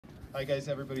Hi guys,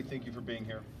 everybody, thank you for being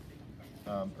here.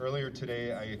 Earlier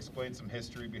today, I explained some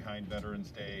history behind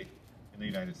Veterans Day in the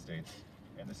United States.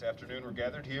 And this afternoon, we're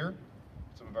gathered here,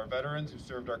 some of our veterans who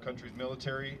served our country's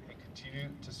military and continue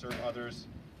to serve others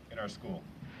in our school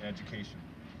and education.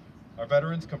 Our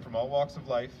veterans come from all walks of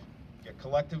life, yet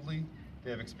collectively,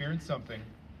 they have experienced something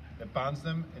that bonds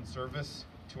them in service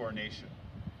to our nation.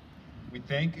 We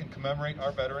thank and commemorate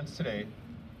our veterans today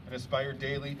and aspire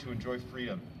daily to enjoy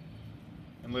freedom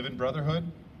and live in brotherhood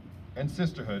and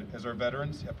sisterhood as our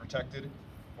veterans have protected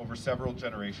over several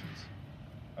generations.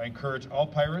 I encourage all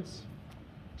pirates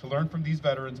to learn from these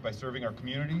veterans by serving our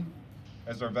community,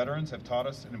 as our veterans have taught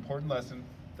us an important lesson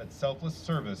that selfless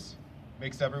service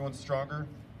makes everyone stronger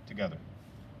together.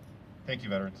 Thank you,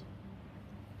 veterans.